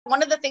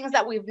one of the things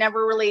that we've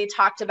never really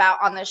talked about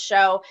on this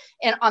show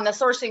and on the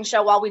sourcing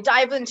show, while we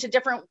dive into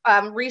different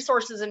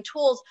resources and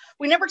tools,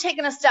 we never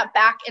taken a step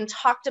back and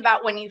talked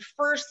about when you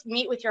first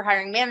meet with your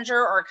hiring manager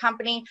or a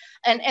company,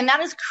 and that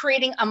is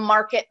creating a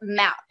market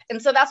map.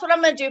 And so that's what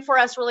I'm going to do for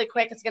us really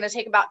quick. It's going to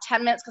take about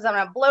 10 minutes because I'm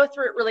going to blow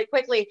through it really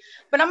quickly,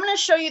 but I'm going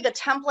to show you the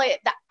template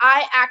that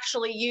I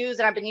actually use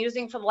and I've been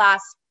using for the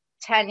last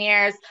 10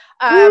 years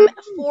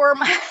for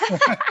my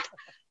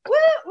woo,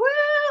 woo,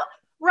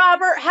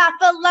 Robert Half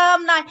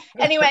alumni.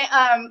 Anyway,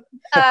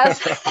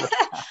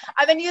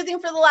 I've been using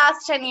for the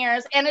last 10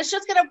 years, and it's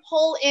just going to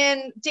pull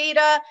in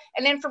data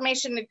and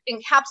information to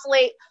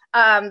encapsulate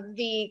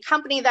the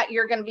company that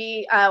you're going to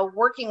be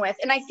working with.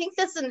 And I think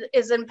this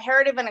is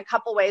imperative in a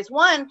couple ways.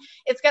 One,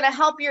 it's going to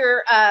help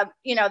your,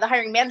 the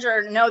hiring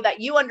manager know that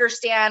you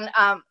understand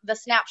the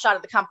snapshot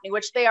of the company,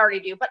 which they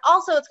already do, but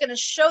also it's going to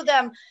show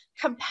them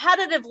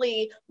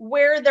competitively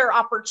where their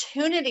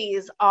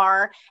opportunities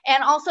are,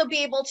 and also be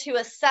able to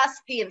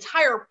assess the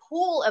entire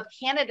pool of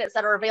candidates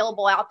that are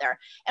available out there.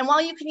 And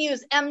while you can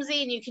use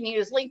MZ and you can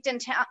use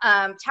LinkedIn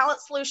Talent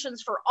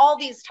Solutions for all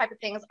these type of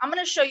things, I'm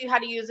going to show you how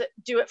to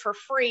do it for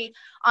free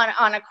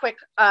on a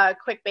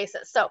quick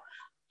basis. So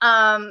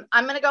I'm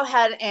going to go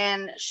ahead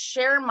and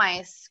share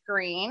my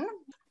screen.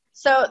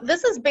 So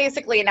this is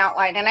basically an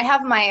outline, and I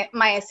have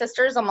my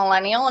sister's a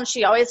millennial, and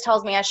she always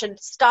tells me I should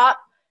stop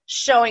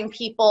showing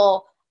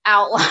people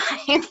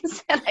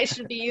outlines and I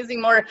should be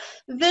using more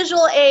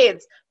visual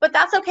aids, but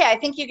that's okay. I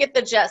think you get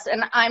the gist,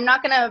 and I'm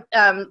not going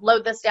to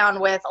load this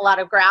down with a lot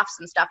of graphs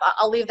and stuff.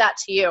 I'll leave that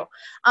to you.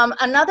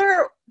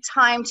 Another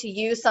time to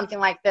use something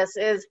like this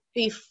is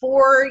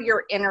before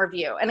your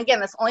interview. And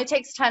again, this only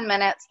takes 10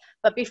 minutes,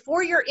 but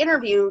before your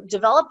interview,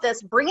 develop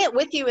this, bring it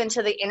with you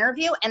into the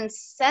interview, and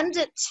send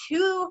it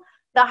to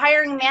the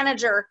hiring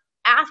manager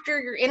after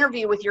your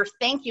interview with your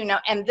thank you note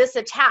and this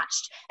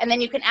attached. And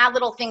then you can add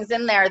little things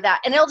in there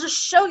and it'll just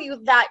show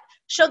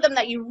them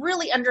that you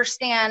really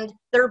understand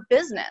their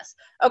business.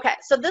 Okay,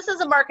 so this is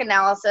a market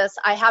analysis.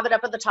 I have it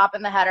up at the top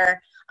in the header.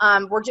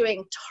 We're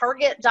doing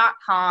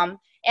target.com.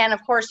 And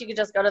of course, you could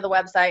just go to the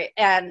website.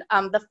 And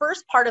the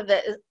first part of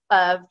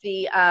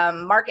the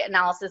market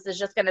analysis is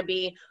just going to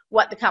be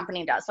what the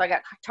company does. So I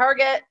got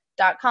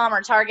Target.com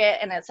or Target,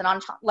 and it's an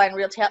online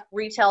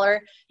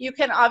retailer. You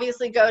can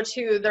obviously go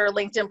to their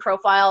LinkedIn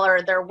profile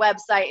or their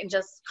website and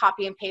just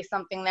copy and paste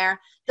something there.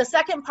 The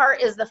second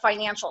part is the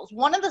financials.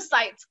 One of the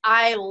sites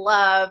I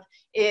love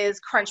is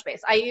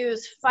Crunchbase. I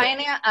use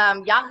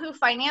Yahoo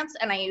Finance,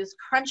 and I use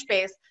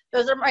Crunchbase.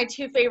 Those are my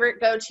two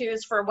favorite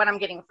go-tos for when I'm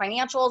getting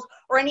financials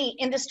or any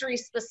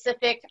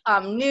industry-specific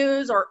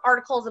news or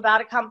articles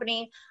about a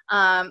company.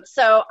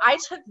 So I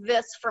took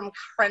this from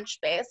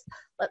Crunchbase.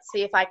 Let's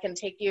see if I can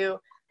take you.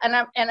 And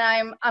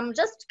I'm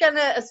just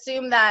gonna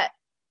assume that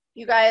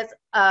you guys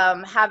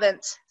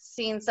haven't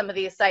seen some of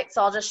these sites,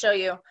 so I'll just show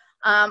you.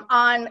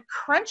 On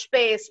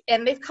Crunchbase,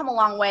 and they've come a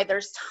long way,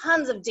 there's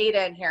tons of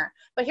data in here.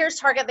 But here's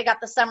Target, they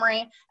got the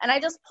summary, and I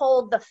just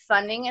pulled the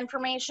funding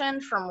information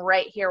from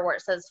right here where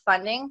it says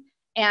funding.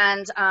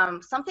 And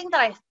something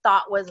that I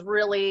thought was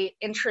really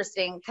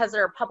interesting, because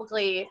they're a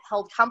publicly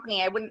held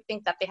company, I wouldn't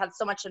think that they had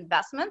so much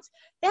investment.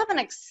 They have an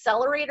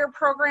accelerator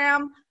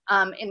program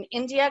in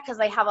India, because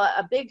they have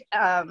a big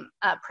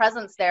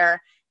presence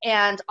there.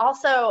 And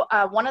also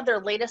one of their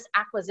latest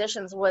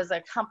acquisitions was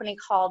a company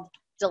called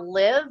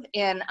Deliv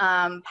in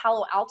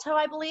Palo Alto,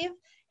 I believe,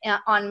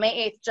 on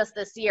May 8th just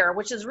this year,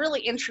 which is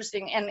really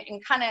interesting and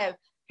kind of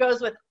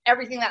goes with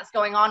everything that's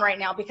going on right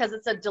now, because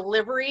it's a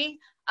delivery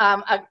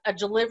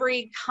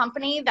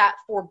company that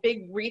for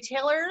big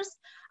retailers,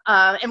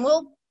 and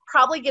we'll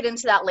probably get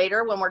into that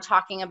later when we're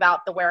talking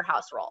about the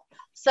warehouse role.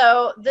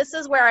 So this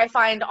is where I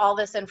find all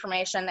this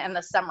information and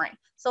the summary.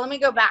 So let me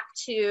go back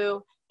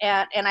to,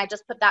 and I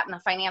just put that in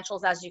the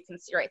financials, as you can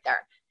see right there.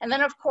 And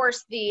then of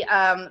course the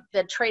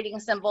trading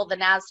symbol, the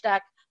NASDAQ,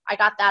 I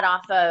got that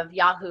off of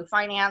Yahoo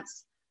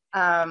Finance.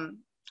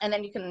 And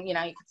then you can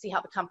see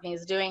how the company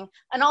is doing.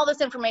 And all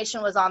this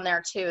information was on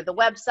there too. The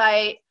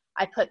website,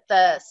 I put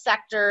the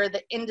sector,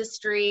 the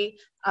industry,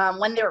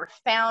 when they were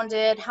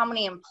founded, how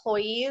many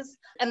employees.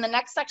 And the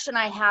next section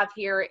I have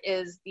here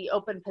is the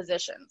open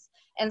positions.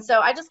 And so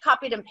I just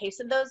copied and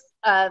pasted those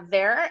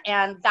there,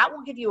 and that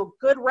will give you a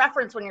good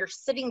reference when you're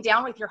sitting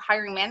down with your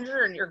hiring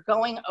manager and you're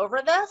going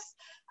over this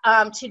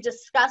to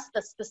discuss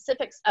the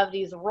specifics of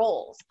these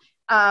roles.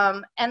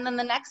 And then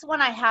the next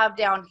one I have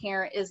down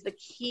here is the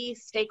key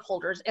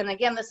stakeholders. And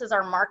again, this is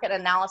our market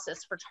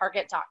analysis for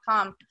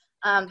Target.com.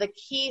 The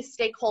key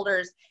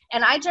stakeholders,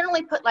 and I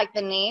generally put like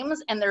the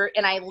names and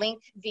I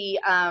link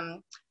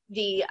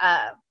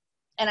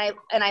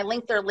I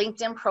link their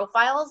LinkedIn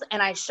profiles,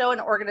 and I show an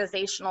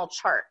organizational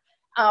chart.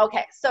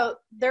 Okay, so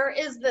there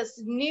is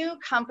this new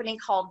company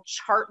called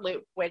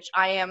Chartloop, which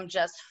I am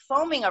just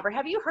foaming over.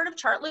 Have you heard of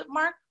Chartloop,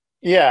 Mark?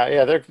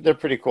 Yeah, they're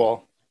pretty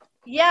cool.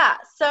 Yeah,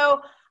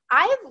 so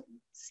I've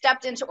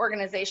stepped into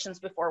organizations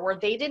before where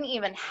they didn't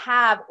even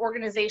have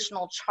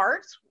organizational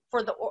charts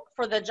for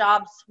the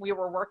jobs we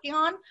were working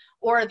on,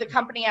 or the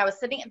company I was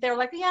sitting at. They're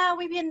like, yeah,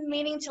 we've been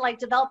meaning to like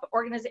develop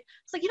organization.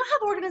 It's like, you don't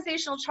have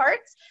organizational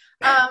charts.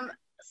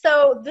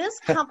 So this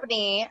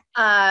company,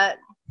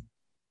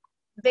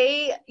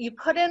 you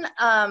put in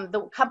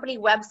the company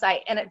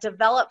website and it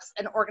develops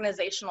an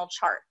organizational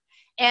chart.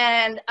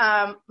 And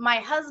my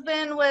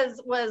husband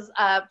was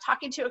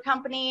talking to a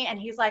company, and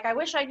he's like, I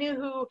wish I knew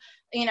who,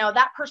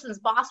 that person's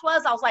boss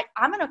was. I was like,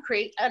 I'm going to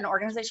create an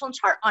organizational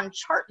chart on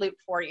Chartloop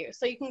for you.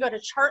 So you can go to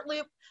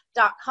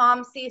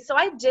chartloop.com. See, so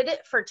I did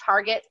it for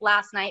Target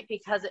last night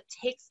because it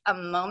takes a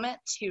moment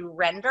to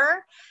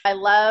render. I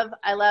love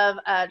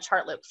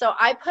Chartloop. So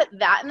I put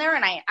that in there,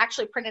 and I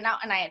actually print it out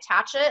and I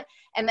attach it.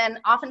 And then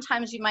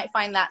oftentimes you might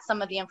find that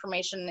some of the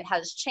information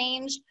has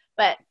changed,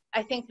 but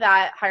I think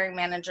that hiring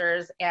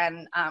managers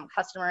and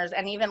customers,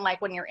 and even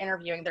like when you're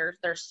interviewing,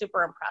 they're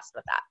super impressed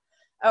with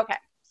that. Okay,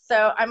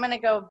 so I'm going to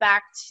go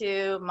back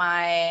to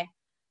my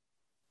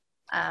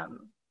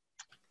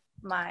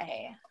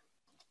my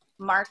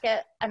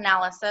market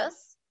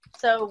analysis.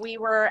 So we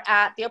were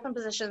at the open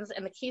positions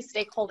and the key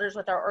stakeholders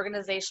with our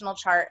organizational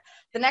chart.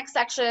 The next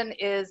section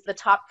is the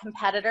top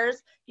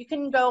competitors. You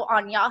can go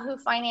on Yahoo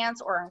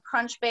Finance or on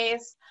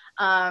Crunchbase,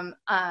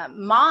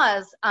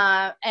 Moz,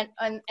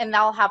 and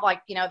they'll have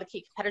like, the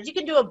key competitors. You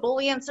can do a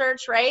Boolean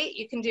search, right?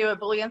 You can do a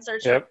Boolean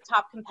search for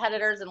top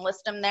competitors and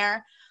list them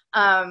there.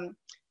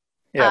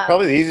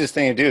 Probably the easiest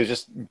thing to do is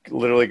just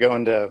literally go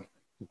into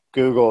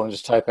Google and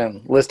just type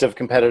in list of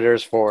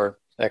competitors for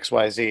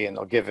XYZ, and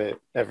they'll give it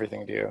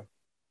everything to you.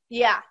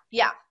 Yeah.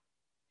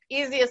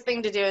 Easiest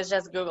thing to do is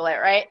just Google it,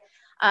 right?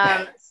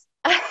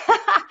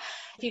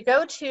 If you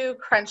go to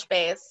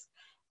Crunchbase,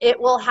 it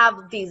will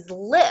have these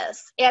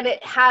lists, and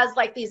it has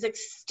like these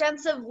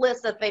extensive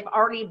lists that they've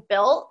already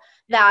built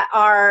that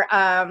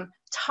are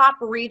top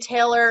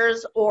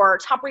retailers or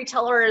top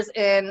retailers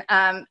in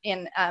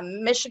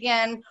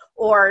Michigan,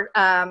 or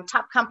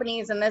top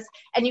companies in this,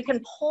 and you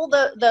can pull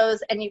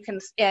those, and you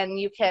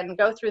can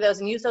go through those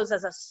and use those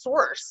as a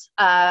source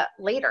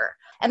later.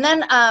 And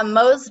then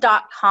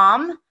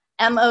Moz.com,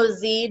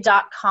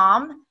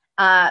 MOZ.com,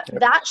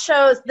 that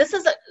shows, this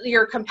is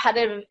your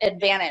competitive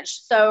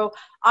advantage. So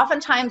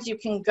oftentimes you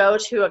can go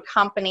to a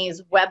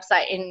company's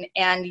website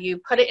and you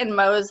put it in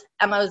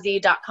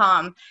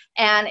MOZ.com,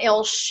 and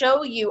it'll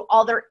show you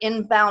all their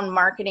inbound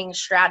marketing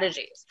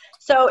strategies.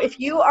 So if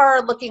you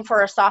are looking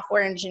for a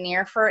software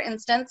engineer, for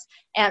instance,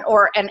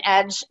 or an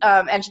edge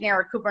engineer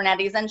or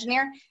Kubernetes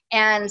engineer,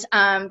 and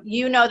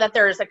you know that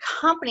there is a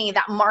company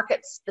that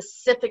markets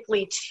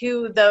specifically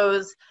to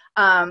those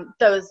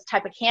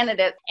type of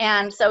candidates,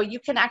 and so you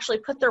can actually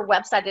put their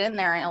website in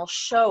there, and it'll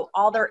show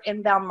all their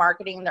inbound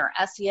marketing, their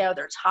SEO,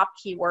 their top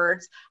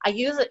keywords. I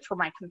use it for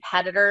my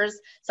competitors,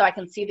 so I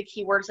can see the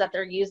keywords that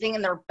they're using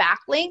and their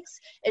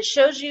backlinks. It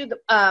shows you the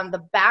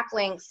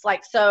backlinks,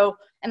 like so.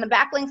 And the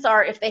backlinks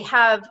are if they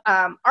have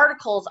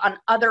articles on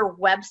other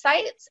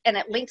websites and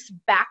it links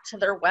back to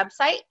their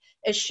website,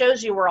 it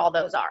shows you where all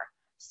those are.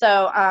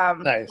 So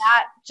nice.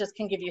 That just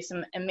can give you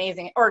some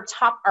amazing, or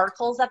top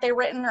articles that they've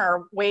written,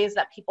 or ways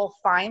that people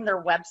find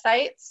their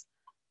websites.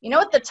 You know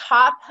what the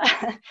top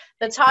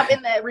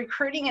in the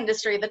recruiting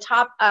industry, the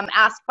top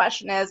asked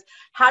question is,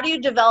 how do you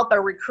develop a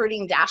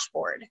recruiting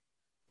dashboard?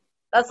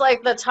 That's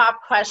like the top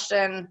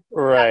question.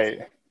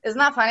 Right. Isn't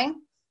that funny?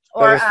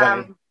 That is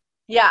funny.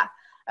 Yeah.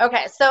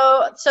 Okay,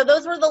 so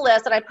those were the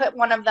lists, and I put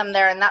one of them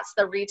there, and that's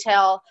the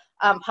retail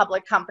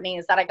public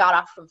companies that I got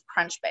off of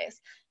Crunchbase.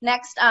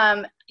 Next,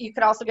 you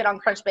could also get on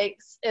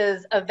Crunchbase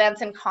is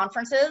events and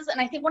conferences, and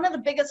I think one of the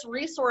biggest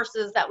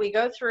resources that we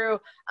go through,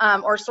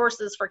 or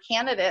sources for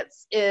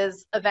candidates,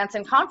 is events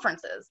and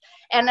conferences.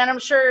 And then I'm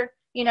sure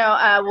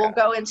we'll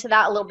go into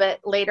that a little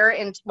bit later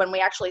when we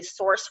actually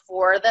source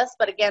for this.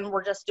 But again,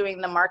 we're just doing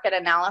the market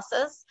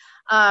analysis.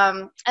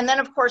 And then,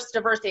 of course,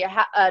 diversity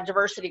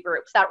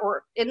groups that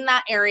were in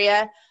that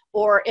area,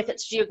 or if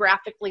it's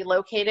geographically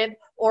located,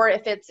 or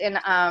if it's in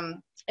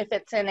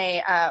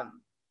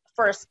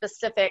for a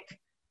specific,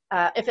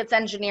 if it's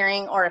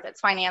engineering, or if it's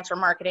finance or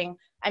marketing.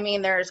 I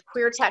mean, there's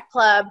Queer Tech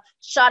Club.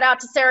 Shout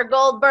out to Sarah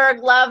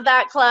Goldberg. Love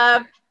that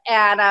club.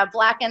 And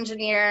Black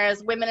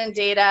Engineers, Women in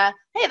Data.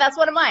 Hey, that's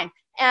one of mine.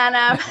 And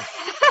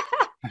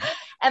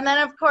and then,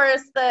 of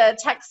course, the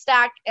tech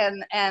stack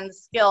and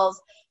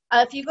skills.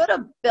 If you go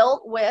to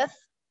builtwith.com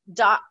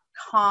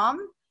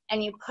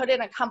and you put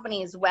in a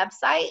company's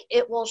website,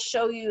 it will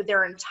show you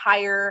their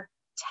entire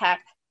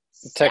tech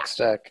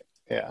stack.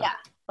 Yeah.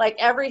 Like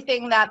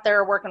everything that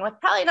they're working with.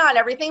 Probably not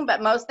everything,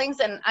 but most things.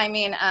 And I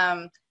mean,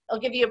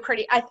 it'll give you a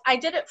pretty. I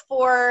did it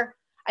for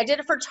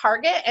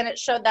Target, and it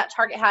showed that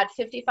Target had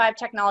 55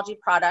 technology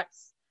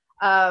products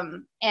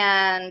and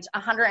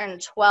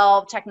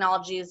 112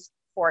 technologies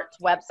for its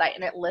website,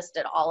 and it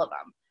listed all of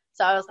them.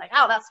 So I was like,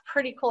 oh, that's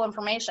pretty cool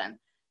information.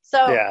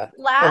 So yeah.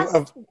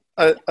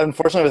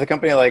 Unfortunately, with a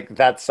company like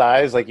that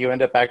size, like you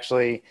end up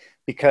actually,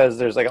 because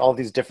there's like all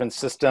these different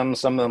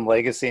systems, some of them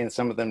legacy and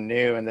some of them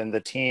new, and then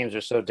the teams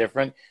are so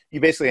different, you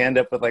basically end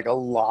up with like a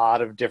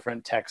lot of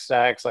different tech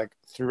stacks like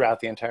throughout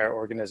the entire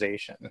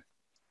organization.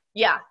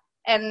 Yeah.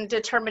 and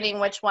determining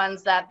which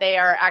ones that they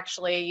are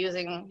actually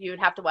using. You'd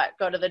have to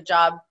go to the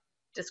job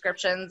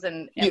descriptions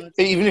and even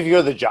if you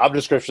go to the job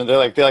description,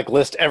 they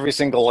list every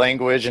single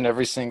language and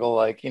every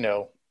single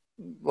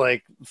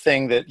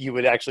thing that you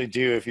would actually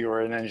do if you were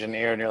an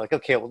engineer, and you're like,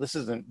 okay, well, this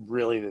isn't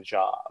really the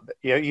job.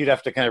 You'd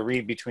have to kind of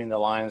read between the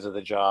lines of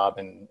the job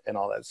and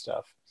all that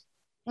stuff.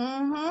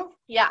 Mm-hmm.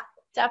 Yeah,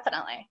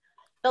 definitely.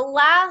 The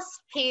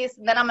last piece,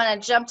 then I'm going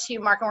to jump to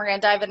you, Mark, and we're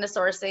going to dive into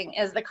sourcing,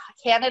 is the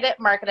candidate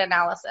market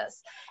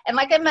analysis. And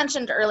like I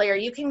mentioned earlier,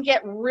 you can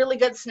get really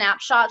good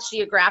snapshots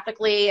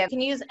geographically. And you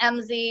can use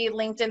MZ,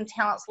 LinkedIn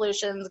Talent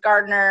Solutions,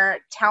 Gartner,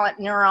 Talent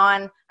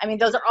Neuron. I mean,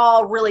 those are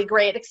all really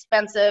great,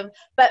 expensive,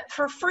 but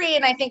for free.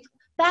 And I think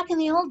back in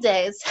the old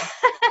days.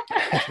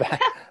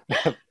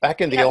 back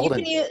in the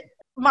olden days.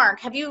 Mark,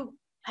 have you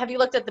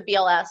looked at the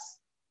BLS?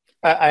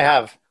 I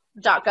have.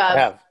 .gov. I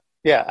have.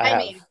 Yeah, I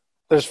have.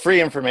 There's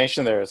free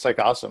information there. It's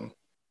awesome.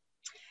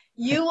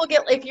 You will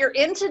get, if you're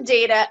into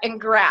data and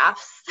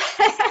graphs.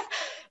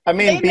 I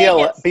mean,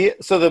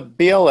 so the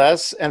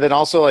BLS, and then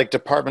also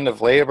Department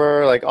of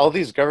Labor, all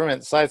these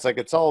government sites,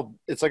 it's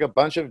a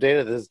bunch of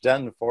data that's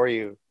done for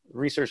you,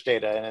 research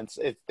data, and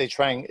it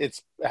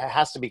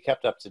has to be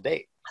kept up to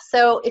date.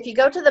 So if you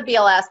go to the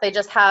BLS, they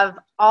just have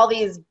all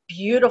these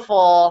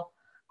beautiful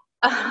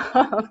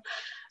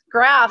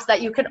graphs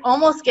that you could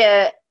almost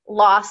get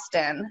lost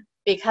in,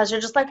 because you're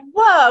just like,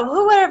 whoa,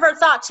 who would ever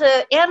thought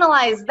to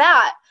analyze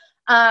that?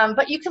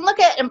 But you can look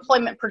at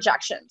employment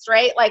projections,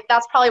 right?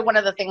 That's probably one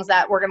of the things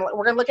that we're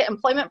gonna look at,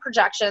 employment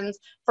projections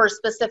for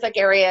specific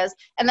areas,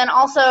 and then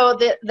also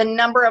the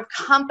number of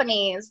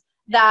companies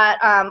that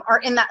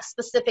are in that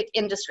specific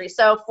industry.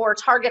 So for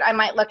Target, I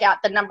might look at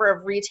the number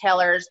of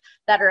retailers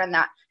that are in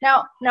that.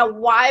 Now,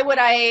 why would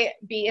I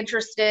be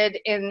interested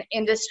in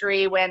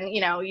industry when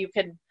you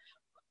could?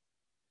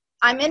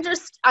 I'm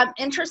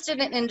interested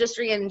in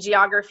industry and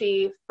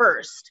geography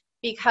first,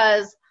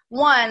 because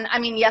one, I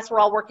mean, yes, we're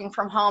all working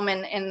from home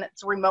and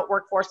it's a remote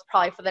workforce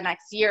probably for the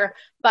next year,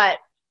 but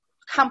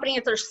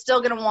companies are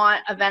still going to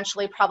want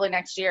eventually, probably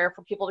next year,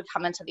 for people to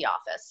come into the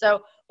office.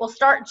 So we'll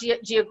start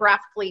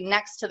geographically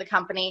next to the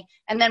company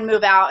and then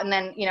move out and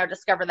then,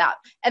 discover that.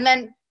 And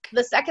then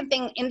the second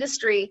thing,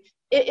 industry,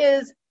 it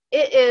is,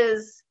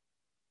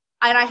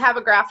 and I have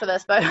a graph for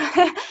this, but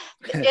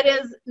it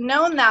is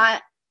known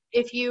that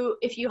if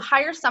you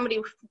hire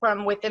somebody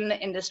from within the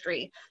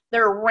industry,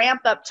 their ramp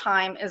up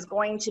time is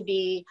going to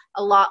be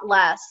a lot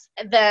less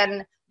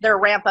than their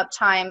ramp up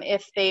time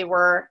if they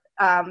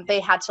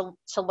had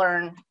to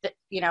learn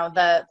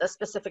the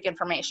specific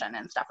information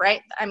and stuff,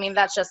 right? I mean,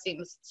 that just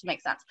seems to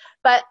make sense.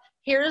 But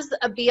here's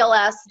a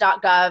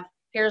BLS.gov.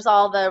 Here's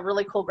all the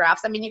really cool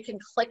graphs. I mean, you can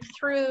click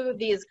through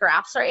these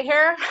graphs right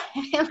here,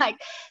 and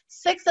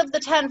 6 of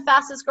the 10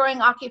 fastest growing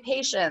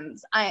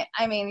occupations. I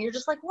mean, you're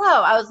just like,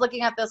 whoa, I was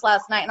looking at this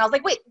last night and I was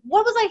like, wait,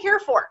 what was I here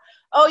for?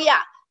 Oh yeah,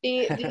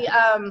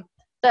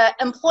 the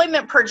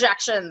employment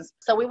projections.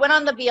 So we went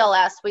on the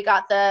BLS, we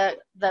got the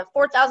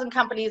 4,000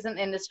 companies in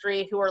the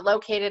industry who are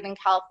located in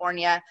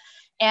California.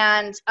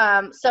 And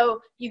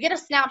so you get a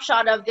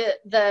snapshot of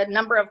the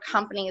number of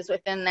companies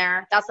within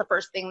there. That's the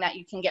first thing that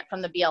you can get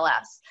from the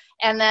BLS.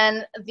 And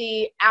then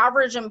the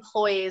average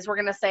employees, we're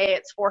going to say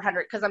it's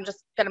 400, because I'm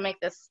just going to make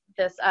this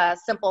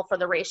simple for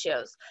the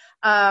ratios.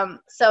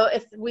 So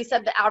if we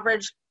said the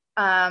average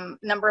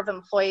number of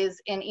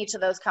employees in each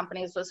of those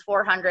companies was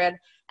 400,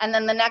 and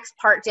then the next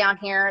part down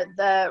here,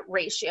 the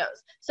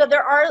ratios. So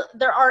there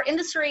are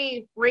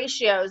industry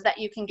ratios that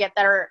you can get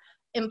that are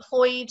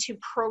employee to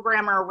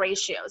programmer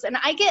ratios. And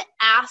I get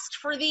asked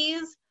for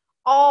these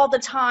all the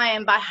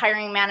time by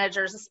hiring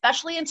managers,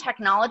 especially in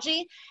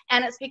technology.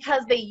 And it's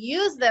because they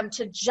use them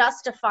to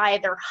justify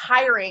their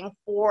hiring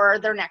for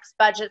their next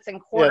budgets and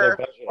quarter.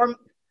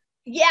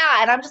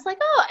 And I'm just like,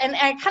 oh, and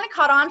I kind of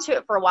caught on to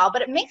it for a while,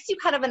 but it makes you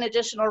kind of an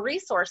additional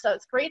resource. So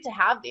it's great to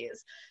have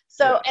these.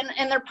 So,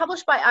 and they're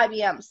published by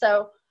IBM.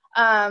 So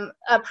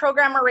a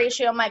programmer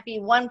ratio might be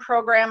 1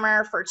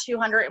 programmer for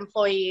 200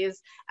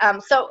 employees.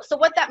 So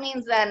what that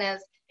means then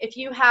is if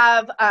you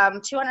have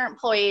 200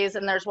 employees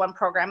and there's 1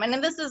 program, and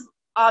then this is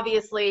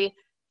obviously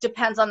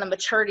depends on the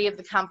maturity of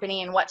the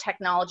company and what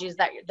technologies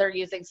that they're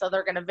using. So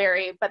they're going to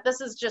vary, but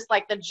this is just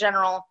the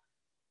general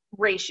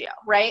ratio,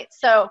 right?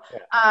 So,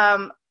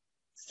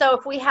 so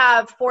if we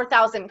have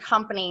 4,000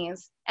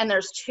 companies and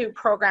there's 2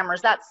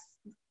 programmers,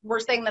 we're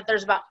saying that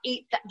there's about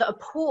a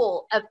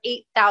pool of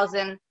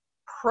 8,000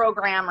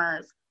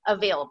 programmers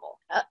available,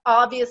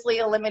 obviously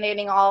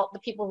eliminating all the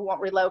people who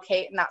won't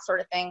relocate and that sort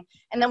of thing.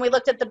 And then we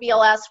looked at the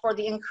BLS for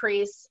the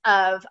increase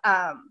of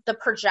the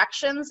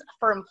projections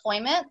for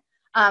employment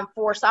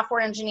for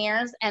software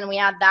engineers, and we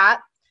add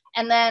that.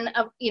 And then,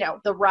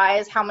 the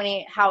rise, how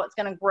it's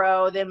going to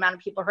grow, the amount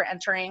of people who are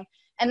entering.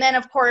 And then,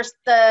 of course,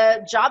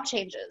 the job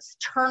changes,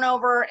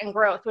 turnover and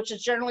growth, which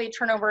is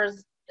turnover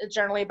is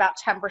generally about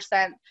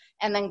 10%,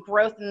 and then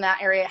growth in that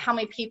area, how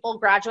many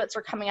graduates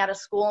are coming out of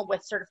school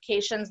with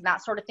certifications and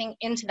that sort of thing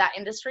into that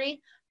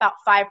industry, about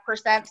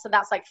 5%. So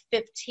that's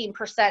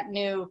 15%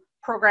 new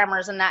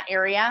programmers in that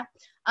area.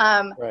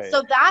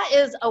 So that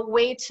is a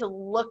way to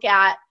look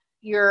at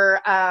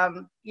your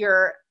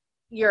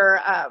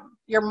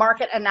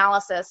market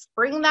analysis.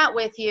 Bring that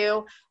with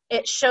you.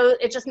 It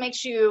just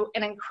makes you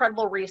an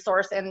incredible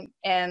resource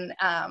and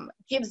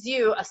gives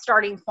you a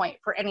starting point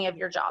for any of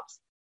your jobs.